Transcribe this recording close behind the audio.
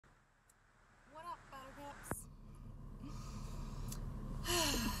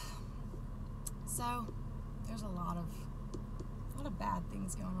So, there's a lot of bad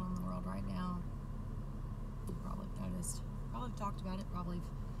things going on in the world right now. You've probably noticed, probably talked about it, probably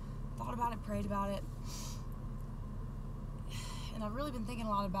thought about it, prayed about it. And I've really been thinking a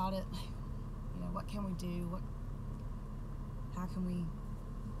lot about it. What can we do? How can we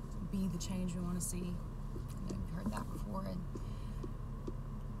be the change we want to see? I know you've heard that before. And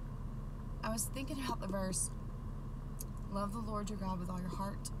I was thinking about the verse, love the Lord your God with all your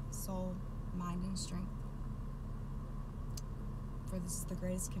heart, soul, mind, and strength. For this is the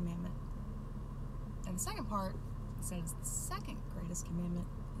greatest commandment. And the second part, it says the second greatest commandment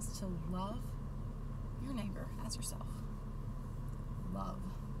is to love your neighbor as yourself. Love.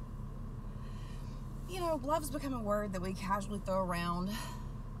 Love's become a word that we casually throw around.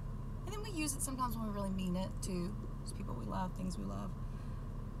 And then we use it sometimes when we really mean it to just people we love, things we love.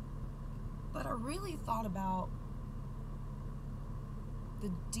 But I really thought about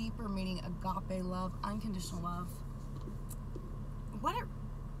the deeper meaning, agape love, unconditional love. What it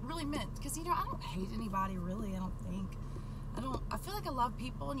really meant. Because, I don't hate anybody really, I don't think. I feel like I love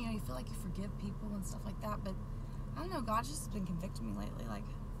people, and, you feel like you forgive people and stuff like that. But, I don't know, God's just been convicting me lately. Like,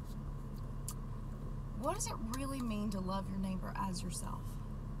 what does it really mean to love your neighbor as yourself?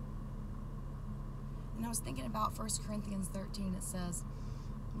 And I was thinking about 1 Corinthians 13. It says,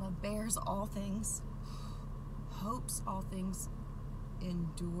 love bears all things, hopes all things,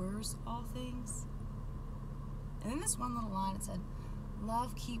 endures all things. And in this one little line it said,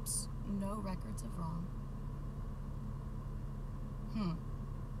 love keeps no records of wrong.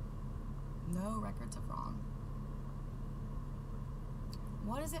 No records of wrong.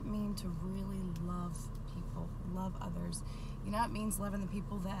 What does it mean to really love people, love others? It means loving the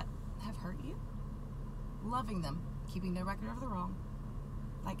people that have hurt you, loving them, keeping no record of the wrong.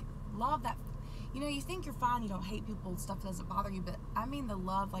 Like, love that. You think you're fine, you don't hate people, stuff doesn't bother you, but I mean the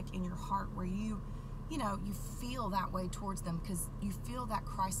love, like, in your heart where you feel that way towards them because you feel that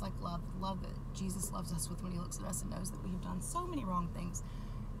Christ-like love that Jesus loves us with when he looks at us and knows that we have done so many wrong things.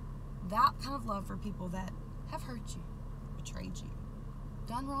 That kind of love for people that have hurt you, betrayed you,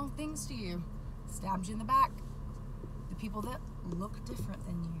 done wrong things to you, stabbed you in the back, the people that look different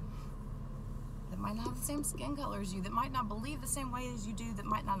than you, that might not have the same skin color as you, that might not believe the same way as you do, that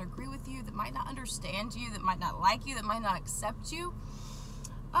might not agree with you, that might not understand you, that might not like you, that might not accept you.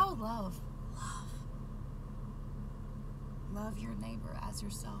 Oh, love. Love your neighbor as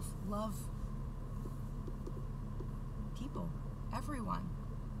yourself. Love people, everyone,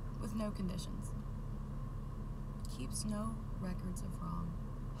 with no conditions. Keeps no records of wrong.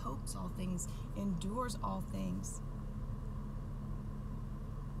 Hopes all things. Endures all things.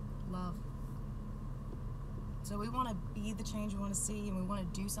 Love. So we want to be the change we want to see, and we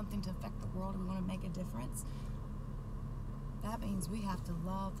want to do something to affect the world, and we want to make a difference. That means we have to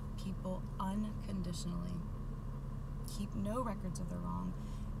love people unconditionally. Keep no records of their wrong.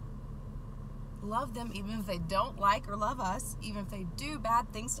 Love them even if they don't like or love us, even if they do bad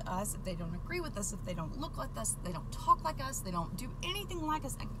things to us, if they don't agree with us, if they don't look like us, if they don't talk like us, they don't do anything like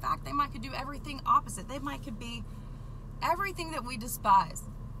us. In fact, they might could do everything opposite. They might could be everything that we despise.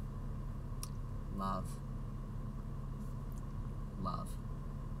 Love. Love.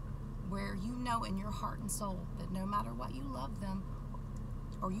 Where you know in your heart and soul that no matter what, you love them,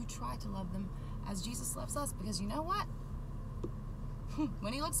 or you try to love them as Jesus loves us, because you know what?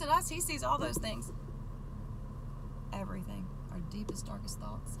 When he looks at us, he sees all those things. Everything. Our deepest, darkest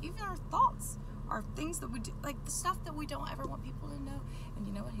thoughts. Even our thoughts are things that we do, like the stuff that we don't ever want people to know. And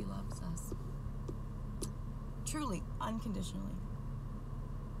you know what? He loves us. Truly, unconditionally.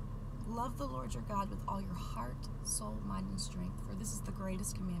 Love the Lord your God with all your heart, soul, mind, and strength. For this is the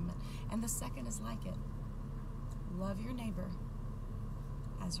greatest commandment. And the second is like it. Love your neighbor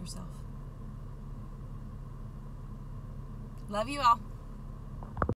as yourself. Love you all.